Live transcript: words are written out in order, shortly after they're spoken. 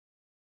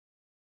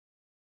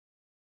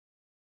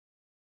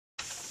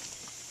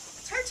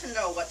to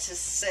know what to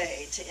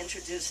say to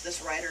introduce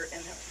this writer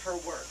and her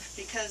work,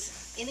 because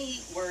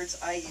any words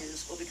I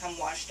use will become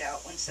washed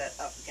out when set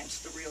up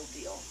against the real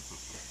deal.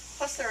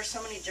 Plus, there are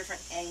so many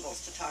different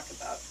angles to talk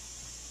about.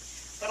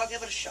 But I'll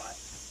give it a shot.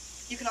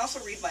 You can also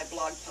read my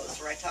blog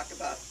post where I talk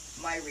about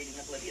my reading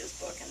of Lydia's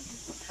book and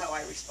how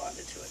I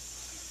responded to it.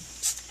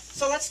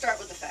 So let's start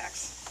with the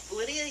facts.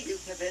 Lidia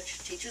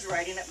Yuknavitch teaches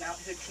writing at Mount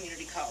Hood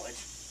Community College,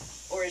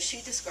 or as she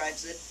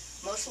describes it,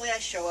 mostly I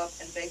show up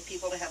and beg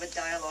people to have a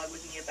dialogue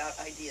with me about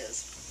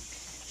ideas.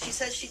 She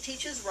says she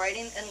teaches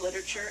writing and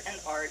literature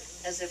and art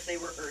as if they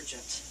were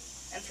urgent,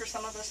 and for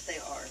some of us they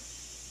are.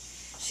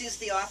 She is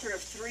the author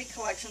of 3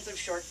 collections of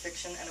short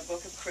fiction and a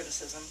book of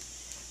criticism.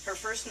 Her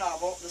first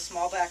novel, The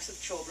Small Backs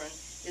of Children,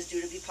 is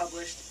due to be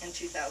published in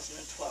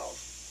 2012.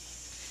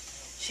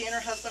 She and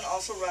her husband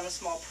also run a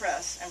small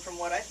press, and from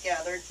what I've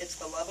gathered, it's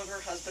the love of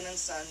her husband and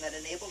son that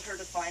enabled her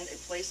to find a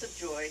place of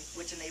joy,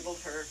 which enabled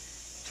her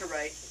to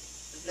write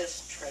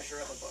this treasure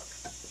of a book.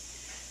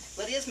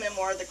 Lydia's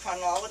memoir, The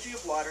Chronology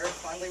of Water,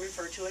 fondly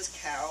referred to as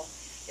COW,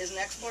 is an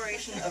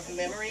exploration of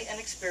memory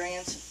and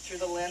experience through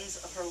the lens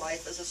of her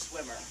life as a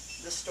swimmer,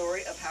 the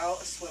story of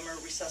how a swimmer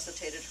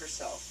resuscitated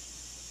herself.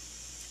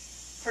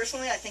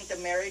 Personally, I think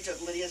the marriage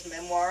of Lydia's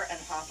memoir and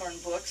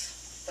Hawthorne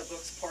Books, the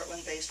book's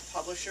Portland-based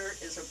publisher,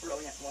 is a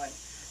brilliant one.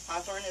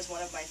 Hawthorne is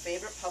one of my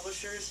favorite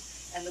publishers,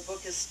 and the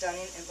book is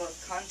stunning in both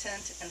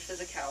content and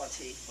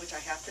physicality, which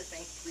I have to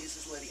think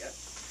pleases Lydia.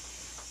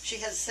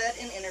 She has said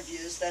in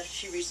interviews that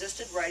she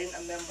resisted writing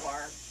a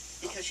memoir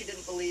because she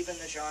didn't believe in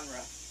the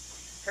genre.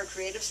 Her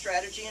creative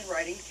strategy in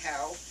writing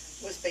COW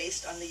was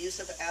based on the use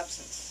of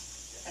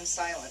absence and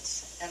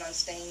silence and on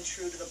staying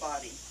true to the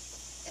body,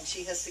 and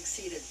she has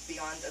succeeded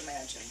beyond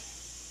imagined.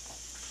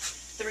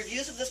 The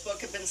reviews of this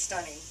book have been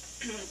stunning.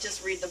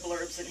 Just read the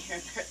blurbs in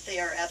here.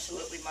 They are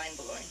absolutely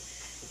mind-blowing,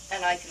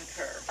 and I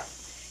concur.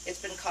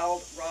 It's been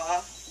called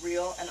raw,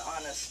 real, and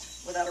honest,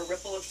 without a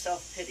ripple of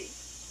self-pity.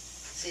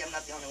 See, I'm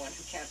not the only one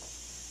who can't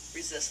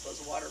resist those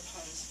water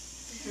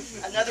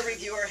puns. Another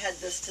reviewer had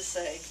this to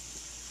say: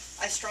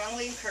 I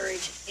strongly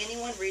encourage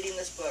anyone reading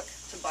this book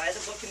to buy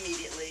the book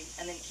immediately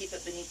and then keep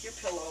it beneath your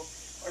pillow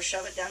or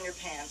shove it down your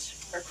pants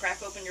or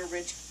crack open your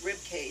rib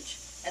cage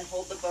and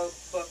hold the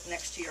book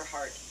next to your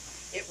heart.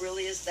 It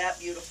really is that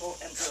beautiful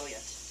and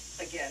brilliant.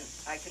 Again,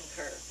 I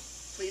concur.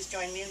 Please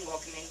join me in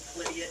welcoming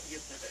Lidia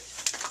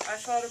Yuknavitch. I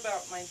thought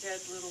about my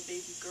dead little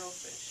baby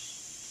girlfish.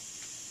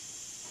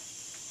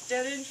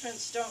 Dead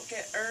infants don't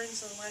get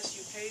urns unless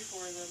you pay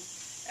for them,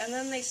 and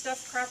then they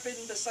stuff crap in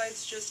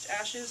besides just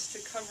ashes to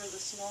cover the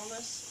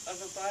smallness of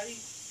a body.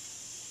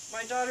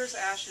 My daughter's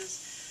ashes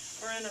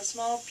were in a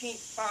small pink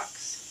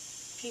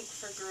box, pink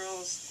for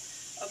girls,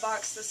 a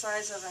box the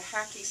size of a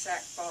hacky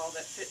sack ball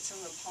that fits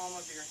in the palm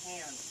of your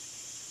hand.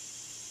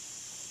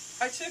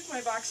 I took my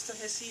box to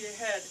Heceta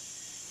Head.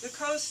 The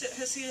coast at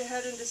Heceta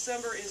Head in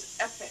December is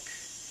epic.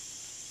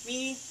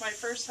 Me, my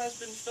first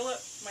husband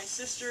Philip, my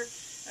sister,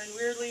 and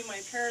weirdly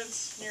my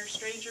parents, near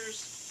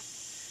strangers.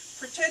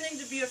 Pretending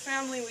to be a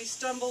family, we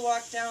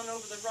walk down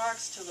over the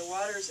rocks to the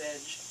water's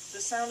edge. The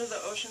sound of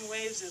the ocean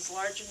waves is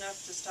large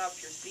enough to stop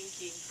your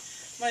thinking.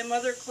 My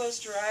mother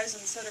closed her eyes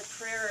and said a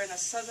prayer in a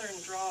southern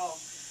drawl.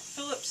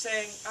 Philip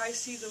sang, I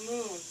See the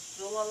Moon,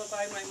 the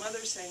lullaby my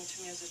mother sang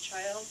to me as a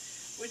child,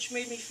 which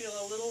made me feel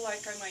a little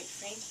like I might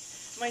faint.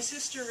 My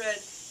sister read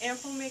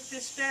Ample Make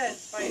This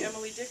Bed by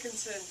Emily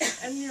Dickinson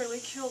and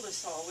nearly killed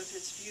us all with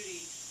its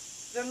beauty.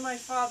 Then my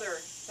father,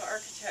 the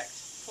architect,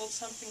 pulled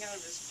something out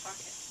of his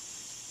pocket,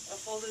 a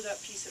folded up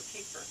piece of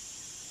paper.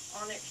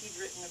 On it he'd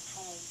written a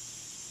poem.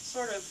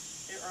 Sort of,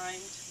 it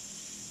rhymed.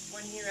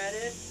 When he read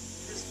it,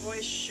 his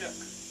voice shook.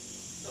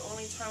 The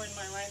only time in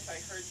my life I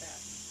heard that.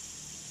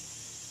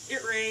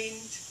 It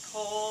rained,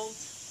 cold,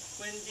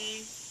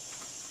 windy,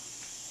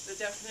 the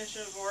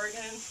definition of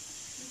Oregon.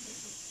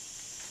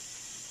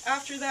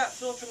 After that,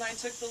 Philip and I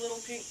took the little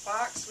pink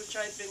box, which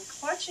I'd been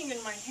clutching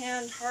in my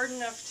hand hard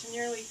enough to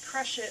nearly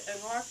crush it, and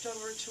walked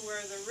over to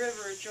where the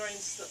river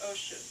joins the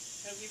ocean.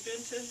 Have you been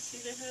to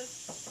Heceta Head?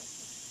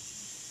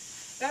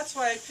 That's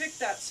why I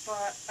picked that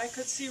spot. I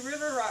could see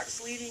river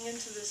rocks leading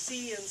into the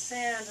sea and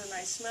sand, and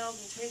I smelled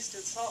and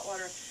tasted salt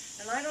water.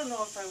 And I don't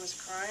know if I was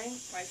crying.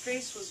 My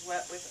face was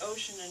wet with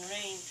ocean and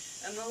rain,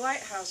 and the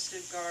lighthouse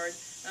stood guard,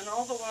 and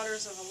all the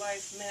waters of a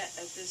life met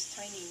at this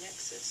tiny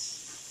nexus.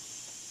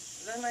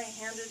 Then I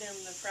handed him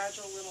the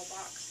fragile little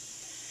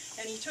box,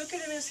 and he took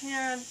it in his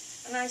hand,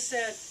 and I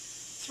said,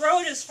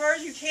 throw it as far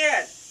as you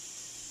can.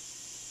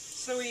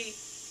 So we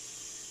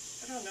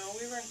don't know,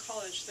 we were in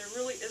college. There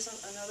really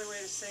isn't another way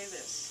to say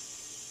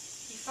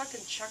this. He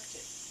fucking chucked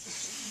it.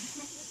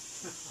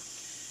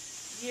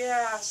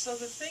 Yeah, so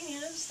the thing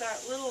is,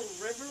 that little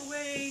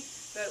riverway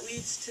that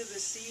leads to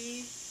the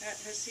sea at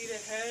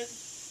Heceta Head,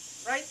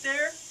 right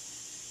there,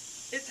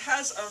 it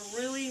has a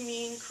really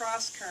mean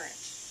cross current.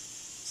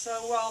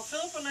 So while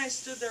Philip and I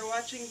stood there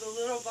watching the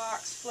little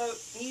box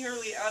float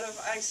nearly out of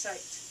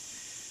eyesight,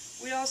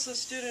 we also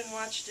stood and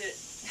watched it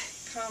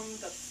come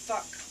the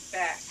fuck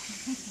back.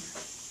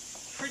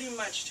 Pretty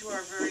much to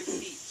our very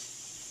feet,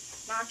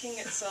 knocking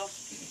itself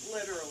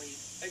literally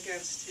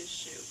against his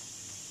shoe.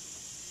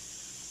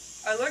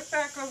 I looked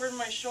back over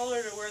my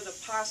shoulder to where the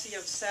posse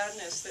of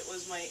sadness that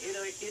was my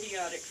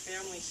idiotic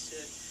family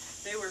stood.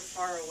 They were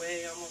far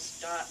away,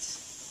 almost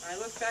dots. I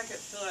looked back at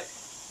Philip,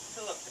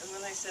 and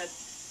then I said,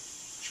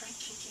 "Try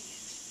kicking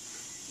it."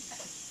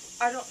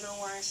 I don't know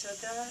why I said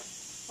that.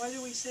 Why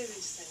do we say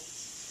these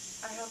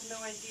things? I have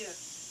no idea.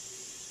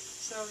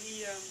 So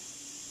he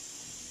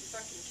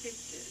fucking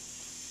kicked it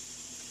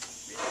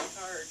really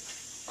hard.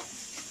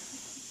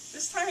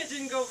 This time it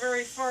didn't go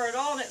very far at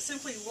all, and it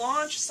simply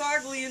launched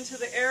soggily into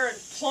the air and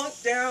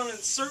plunked down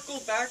and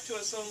circled back to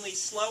us, only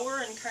slower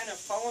and kind of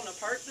fallen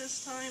apart this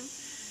time.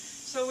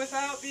 So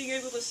without being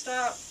able to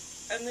stop,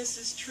 and this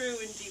is true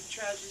in deep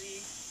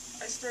tragedy,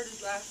 I started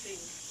laughing.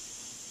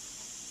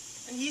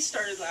 And he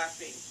started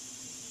laughing.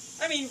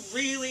 I mean,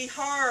 really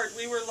hard.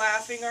 We were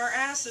laughing our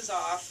asses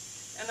off,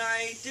 and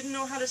I didn't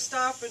know how to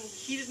stop, and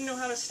he didn't know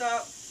how to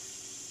stop.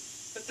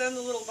 But then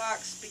the little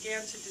box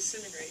began to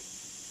disintegrate.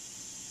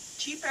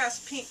 Cheap-ass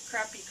pink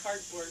crappy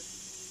cardboard.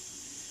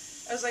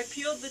 As I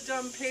peeled the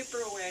dumb paper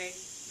away,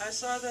 I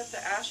saw that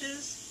the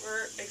ashes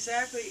were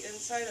exactly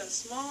inside a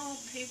small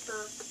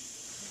paper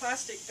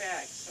plastic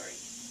bag,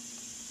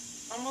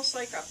 almost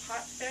like a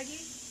pot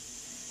baggie.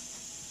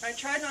 I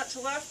tried not to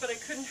laugh, but I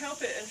couldn't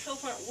help it, and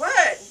Philip went,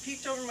 "What?" and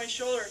peeked over my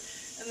shoulder,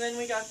 and then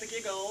we got the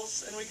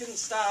giggles, and we couldn't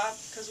stop,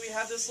 because we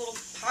had this little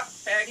pot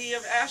baggie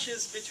of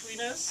ashes between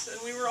us,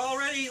 and we were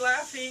already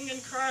laughing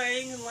and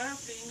crying and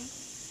laughing.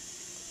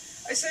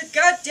 I said,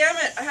 "God damn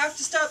it, I have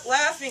to stop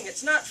laughing.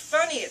 It's not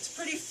funny. It's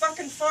pretty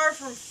fucking far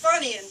from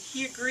funny." And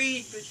he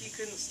agreed, but he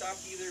couldn't stop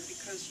either,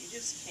 because you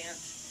just can't.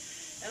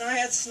 And I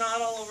had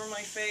snot all over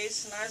my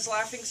face, and I was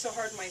laughing so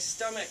hard my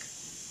stomach,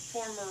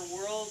 former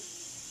world,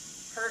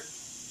 hurt.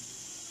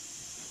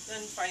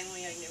 Then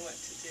finally I knew what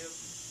to do.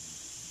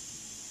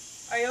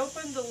 I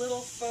opened the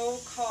little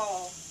faux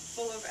caul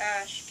full of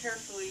ash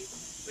carefully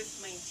with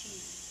my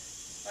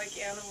teeth, like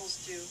animals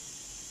do.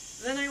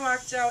 Then I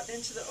walked out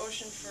into the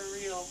ocean for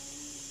real.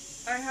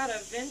 I had a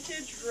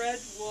vintage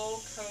red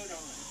wool coat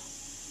on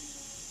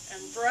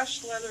and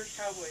brushed leather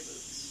cowboy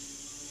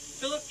boots.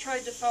 Philip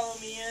tried to follow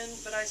me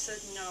in, but I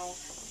said no.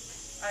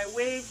 I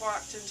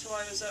wave-walked until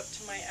I was up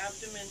to my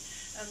abdomen,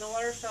 and the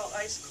water felt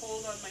ice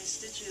cold on my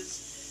stitches,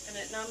 and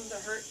it numbed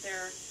the hurt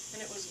there,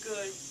 and it was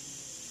good.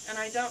 And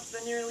I dumped the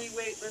nearly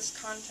weightless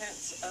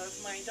contents of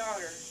my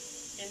daughter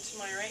into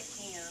my right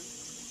hand.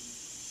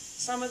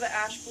 Some of the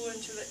ash blew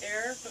into the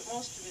air, but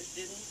most of it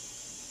didn't.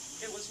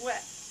 It was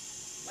wet,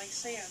 like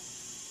sand.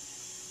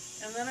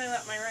 And then I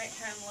let my right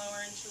hand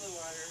lower into the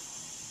water,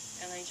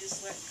 and I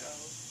just let go,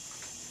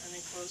 and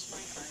I closed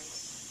my eyes.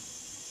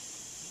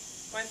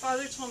 My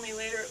father told me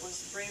later it was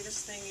the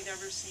bravest thing he'd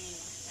ever seen.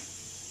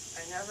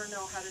 I never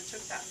know how to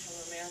took that from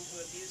a man who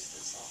abused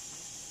us all.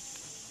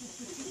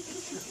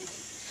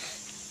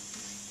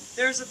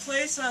 There's a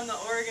place on the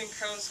Oregon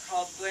coast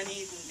called Glen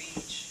Eden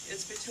Beach.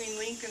 It's between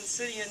Lincoln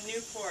City and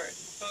Newport,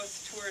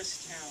 both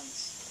tourist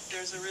towns.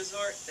 There's a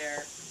resort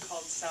there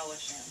called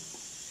Salishan.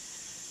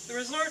 The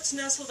resort's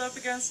nestled up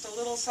against a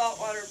little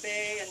saltwater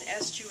bay and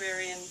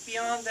estuary, and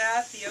beyond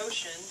that, the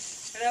ocean.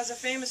 It has a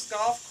famous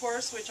golf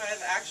course, which I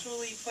have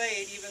actually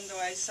played, even though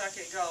I suck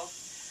at golf.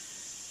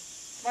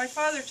 My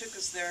father took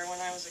us there when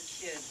I was a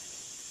kid.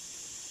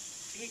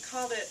 He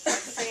called it a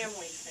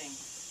family thing.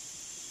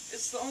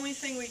 It's the only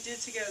thing we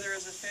did together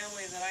as a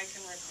family that I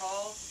can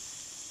recall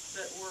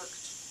that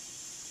worked.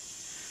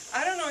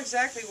 I don't know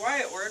exactly why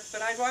it worked,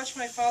 but I'd watch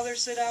my father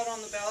sit out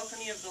on the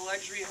balcony of the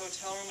luxury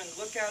hotel room and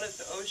look out at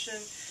the ocean,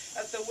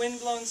 at the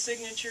wind-blown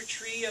signature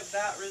tree of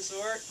that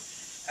resort,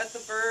 at the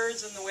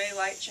birds and the way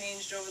light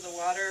changed over the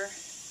water,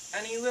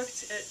 and he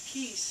looked at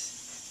peace,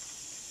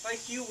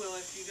 like you will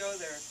if you go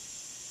there,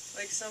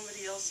 like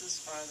somebody else's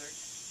father.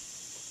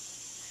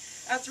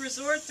 At the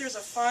resort, there's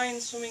a fine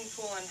swimming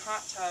pool and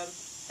hot tub,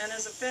 and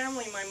as a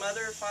family, my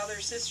mother,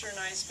 father, sister, and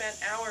I spent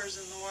hours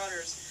in the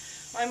waters.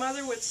 My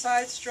mother would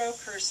side-stroke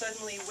her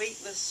suddenly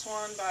weightless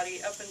swan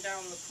body up and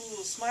down the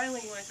pool,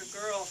 smiling like a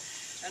girl,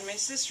 and my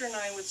sister and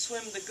I would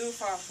swim the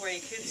goof-off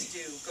way kids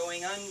do,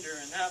 going under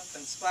and up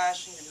and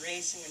splashing and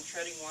racing and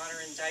treading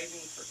water and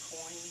diving for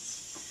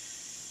coins.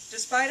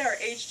 Despite our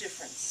age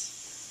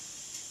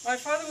difference, my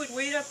father would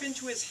wade up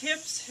into his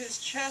hips, his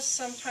chest,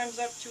 sometimes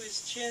up to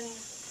his chin.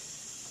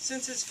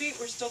 Since his feet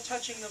were still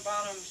touching the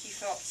bottom, he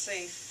felt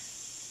safe.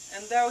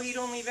 And though he'd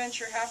only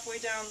venture halfway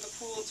down the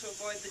pool to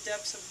avoid the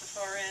depths of the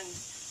far end,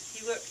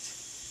 he looked,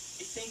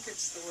 I think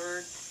it's the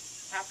word,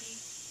 happy.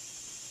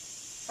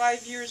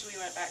 5 years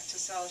we went back to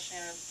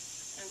Salishan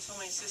until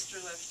my sister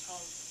left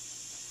home.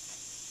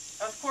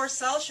 Of course,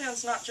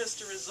 Salishan's not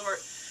just a resort.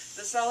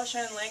 The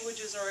Salishan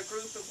languages are a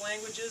group of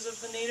languages of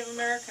the Native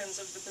Americans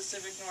of the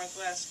Pacific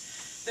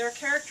Northwest. They're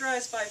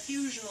characterized by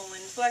fusional,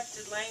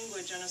 inflected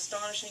language and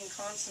astonishing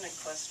consonant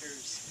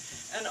clusters.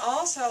 And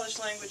all Salish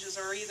languages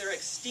are either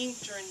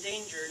extinct or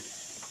endangered,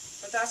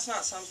 but that's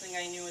not something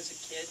I knew as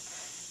a kid.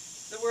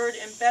 The word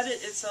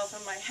embedded itself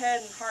in my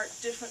head and heart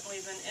differently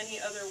than any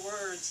other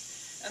words,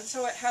 and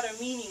so it had a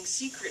meaning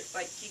secret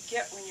like you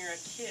get when you're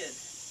a kid.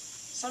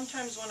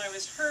 Sometimes when I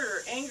was hurt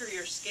or angry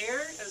or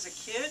scared as a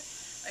kid,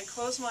 I'd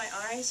close my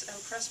eyes and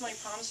press my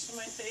palms to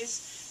my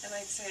face, and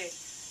I'd say,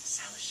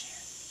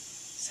 Salishan,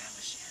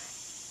 Salishan,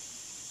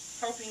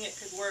 hoping it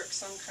could work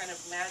some kind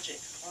of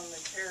magic on the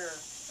terror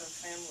of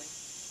family.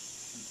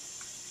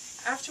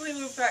 After we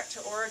moved back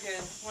to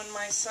Oregon, when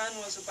my son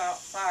was about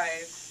 5,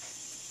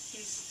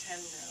 he's 10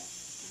 now,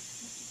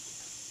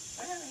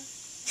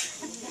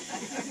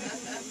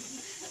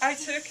 I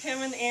took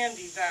him and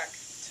Andy back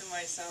to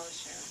my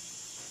Salishan.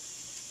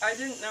 I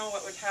didn't know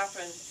what would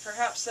happen.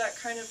 Perhaps that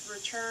kind of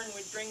return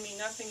would bring me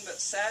nothing but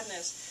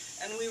sadness,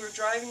 and we were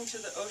driving to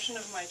the ocean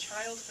of my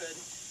childhood.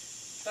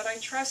 But I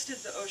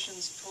trusted the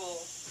ocean's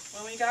pull.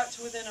 When we got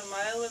to within a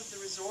mile of the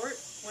resort,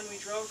 when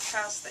we drove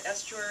past the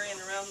estuary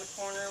and around the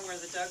corner where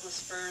the Douglas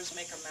firs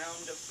make a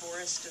mound of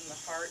forest in the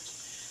heart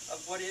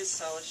of what is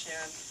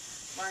Salishan,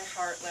 my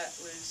heart let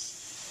loose.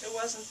 It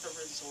wasn't the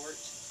resort.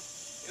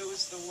 It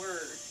was the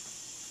word.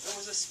 It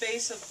was a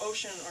space of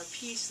ocean or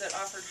peace that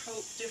offered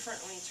hope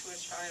differently to a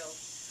child.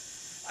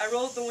 I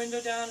rolled the window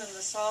down and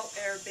the salt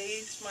air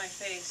bathed my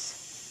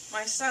face.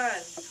 My son,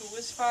 who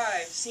was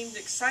 5, seemed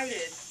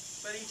excited,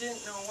 but he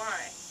didn't know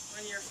why.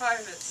 When you're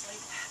 5, it's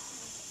like that.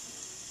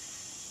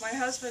 My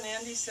husband,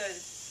 Andy,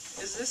 said,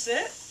 "Is this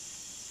it?"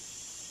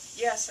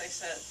 "Yes," I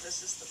said,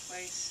 "this is the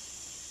place."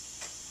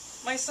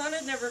 My son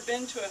had never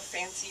been to a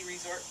fancy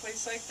resort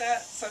place like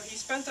that, so he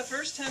spent the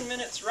first 10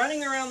 minutes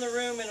running around the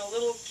room in a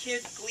little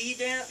kid glee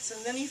dance,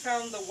 and then he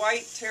found the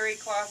white terry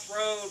cloth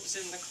robes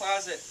in the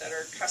closet that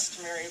are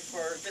customary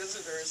for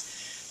visitors.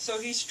 So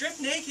he stripped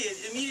naked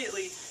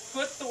immediately,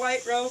 put the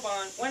white robe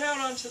on, went out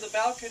onto the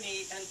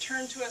balcony, and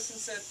turned to us and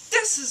said,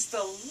 "This is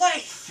the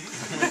life!"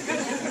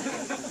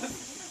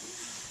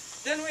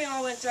 Then we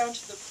all went down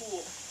to the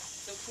pool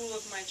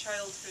of my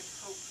childhood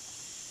hope.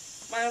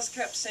 Miles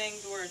kept saying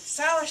the word,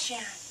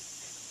 Salishan.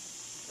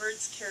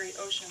 Words carry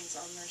oceans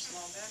on their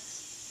small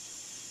backs.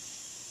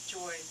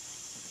 Joy,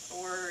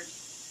 a word,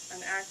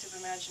 an act of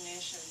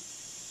imagination.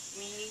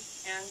 Me,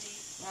 Andy,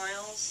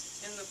 Miles,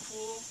 in the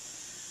pool.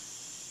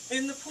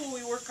 In the pool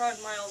we work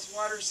on Miles'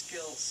 water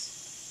skills.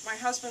 My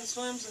husband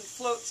swims and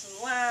floats and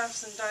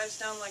laughs and dives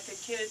down like a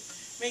kid,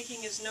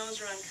 making his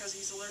nose run because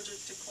he's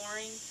allergic to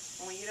chlorine,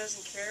 only he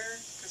doesn't care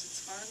because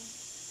it's fun.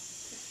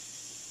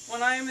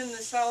 When I am in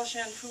the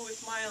Salishan pool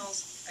with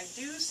Miles, I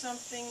do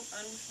something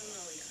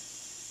unfamiliar.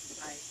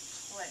 I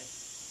play.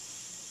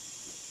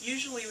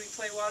 Usually we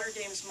play water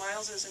games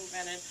Miles has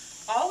invented,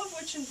 all of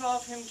which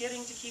involve him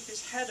getting to keep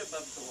his head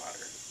above the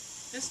water.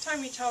 This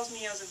time he tells me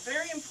he has a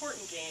very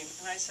important game,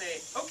 and I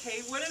say,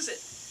 "Okay, what is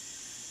it?"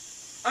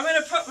 "I'm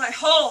going to put my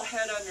whole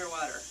head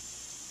underwater."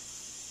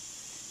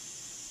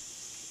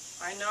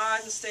 I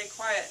nod and stay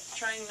quiet,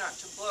 trying not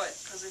to blow it,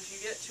 because if you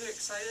get too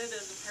excited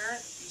as a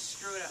parent, you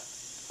screw it up.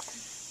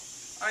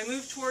 I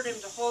move toward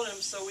him to hold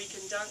him so we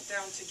can dunk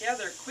down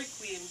together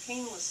quickly and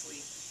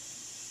painlessly.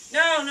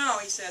 "No, no,"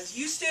 he says,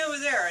 "you stay over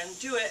there and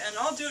do it, and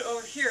I'll do it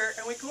over here,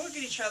 and we can look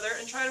at each other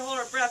and try to hold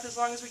our breath as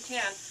long as we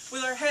can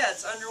with our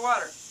heads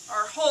underwater.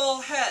 Our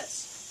whole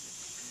heads."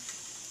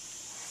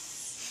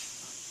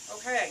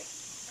 "Okay,"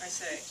 I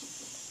say.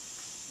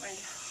 My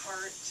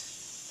heart.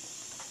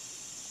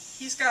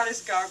 He's got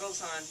his goggles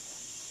on.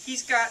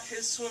 He's got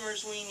his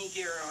swimmer's weenie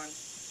gear on.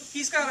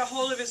 He's got a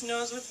hold of his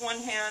nose with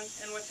one hand,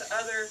 and with the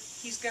other,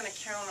 he's going to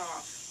count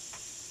off.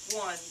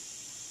 1,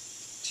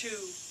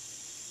 2,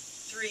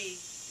 3.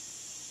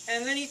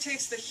 And then he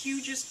takes the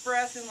hugest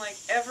breath in like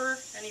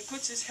ever, and he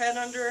puts his head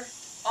under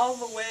all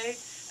the way,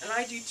 and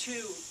I do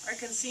too. I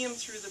can see him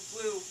through the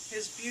blue,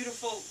 his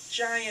beautiful,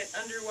 giant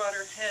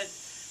underwater head,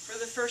 for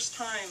the first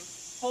time,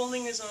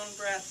 holding his own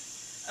breath.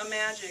 A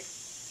magic.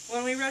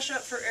 When we rush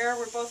up for air,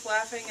 we're both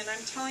laughing, and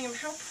I'm telling him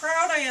how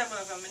proud I am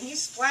of him, and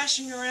he's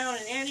splashing around,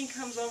 and Annie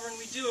comes over, and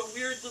we do a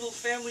weird little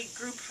family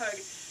group hug,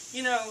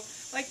 you know,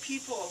 like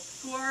people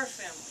who are a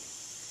family,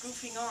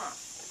 goofing off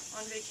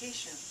on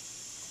vacation.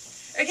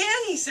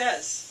 Again, he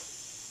says.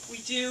 We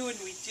do, and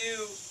we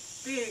do,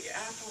 big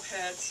apple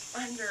heads,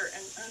 under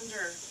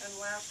and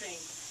laughing.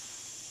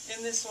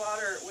 In this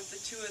water with the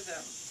two of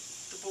them,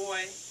 the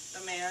boy,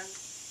 the man,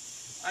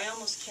 I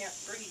almost can't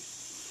breathe,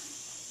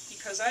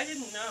 because I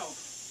didn't know.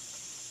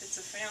 It's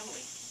a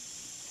family.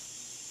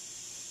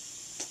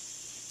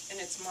 And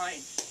it's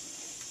mine.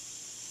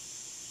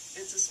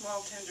 It's a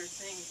small, tender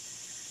thing.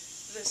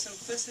 The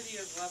simplicity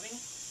of loving.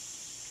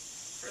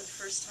 For the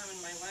first time in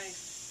my life,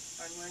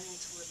 I'm learning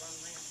to live on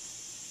land.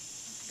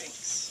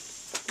 Thanks.